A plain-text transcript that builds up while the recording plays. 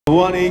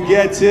When he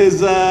gets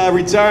his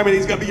retirement,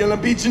 he's gonna be on the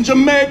beach in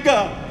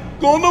Jamaica.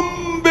 Going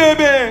on,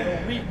 baby.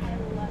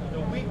 The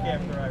week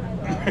after I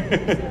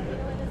retire.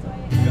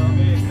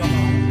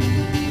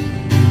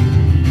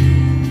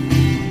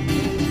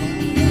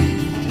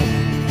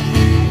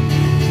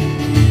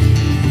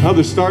 Oh,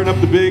 they're starting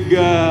up the big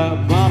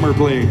bomber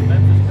plane.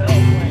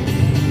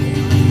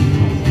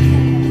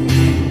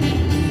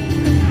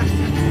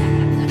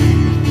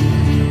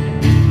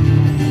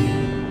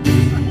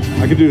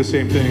 I could do the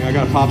same thing. I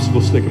got a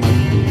popsicle stick in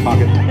my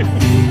pocket.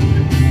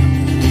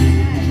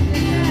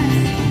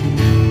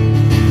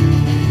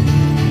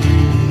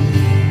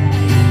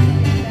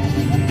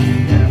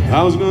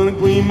 I was gonna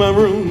clean my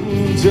room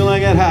until I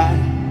got high.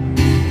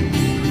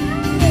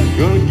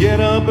 Gonna get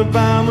up and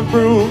find the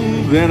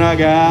broom, then I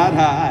got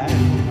high.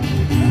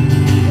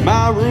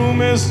 My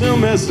room is still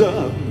messed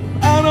up,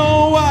 I don't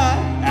know why,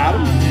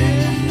 Adam.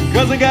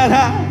 Cause I got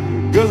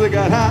high, cause I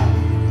got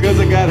high, cause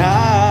I got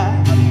high.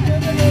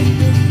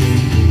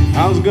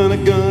 I was gonna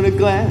gun a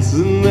glass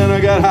and then I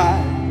got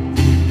high.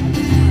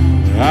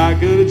 I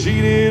could've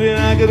cheated and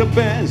I could've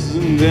passed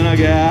and then I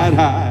got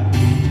high.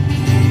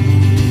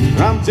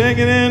 I'm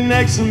taking in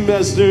next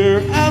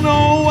semester, I don't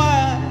know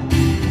why.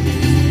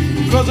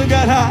 Cause I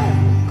got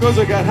high, cause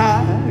I got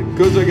high,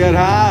 cause I got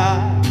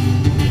high.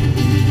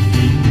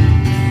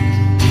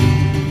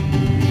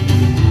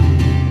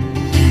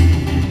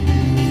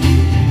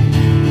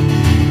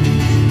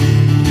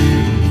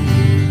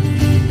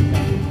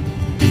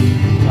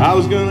 I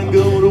was gonna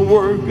go to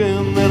work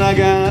and then I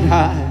got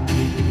high.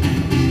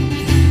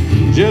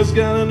 Just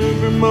got a new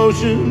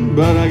promotion,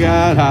 but I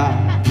got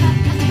high.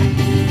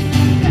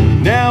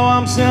 Now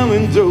I'm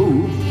selling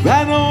dope,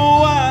 I know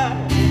why.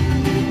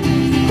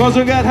 Cause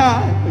I got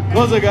high,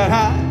 cause I got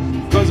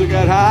high, cause I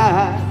got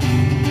high.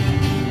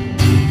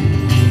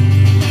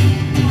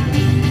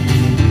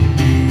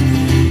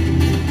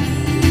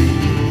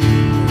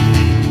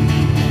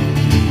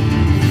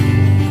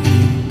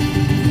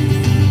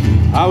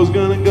 I was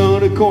gonna go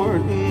to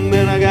court and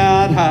then I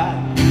got high.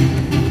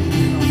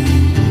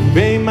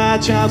 Pay my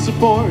child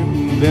support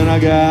and then I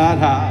got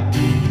high.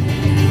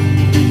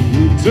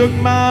 Took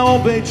my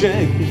old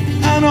paycheck,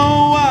 I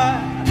know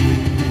why.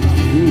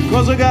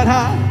 Cause I got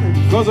high,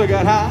 cause I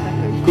got high,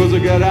 cause I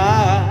got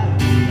high.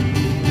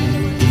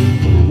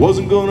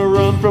 Wasn't gonna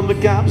run from the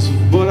cops,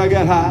 but I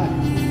got high.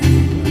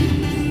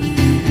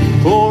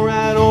 Pull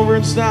right over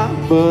and stop,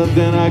 but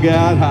then I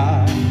got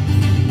high.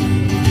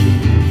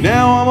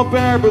 Now I'm a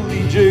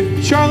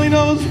paraplegic, Charlie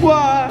knows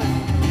why.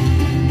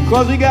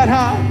 Cause he got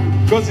high,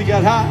 cause he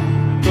got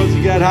high, cause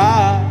he got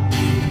high.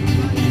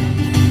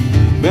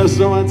 Messed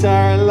up my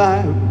entire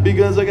life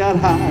because I got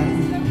high.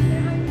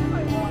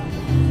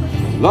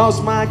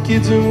 Lost my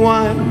kids and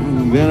wife,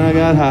 then I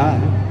got high.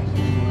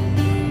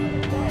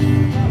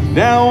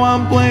 Now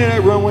I'm playing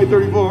at Runway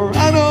 34,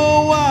 I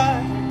know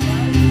why.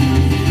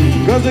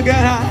 Cause I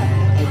got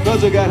high,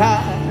 cause I got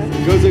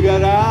high, cause I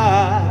got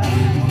high.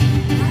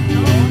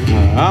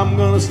 I'm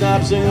gonna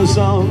stop singing the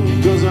song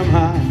cause I'm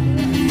high.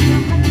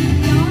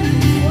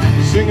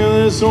 Singing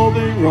this whole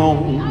thing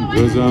wrong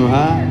cause I'm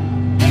high.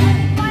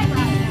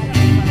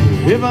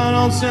 If I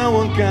don't sell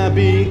one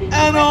copy,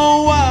 I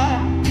know why.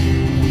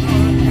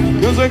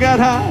 Cause I got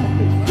high,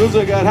 cause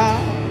I got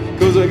high,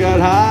 cause I got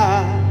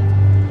high.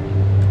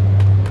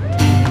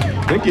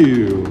 Thank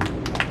you.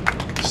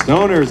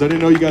 Stoners, I didn't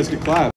know you guys could clap.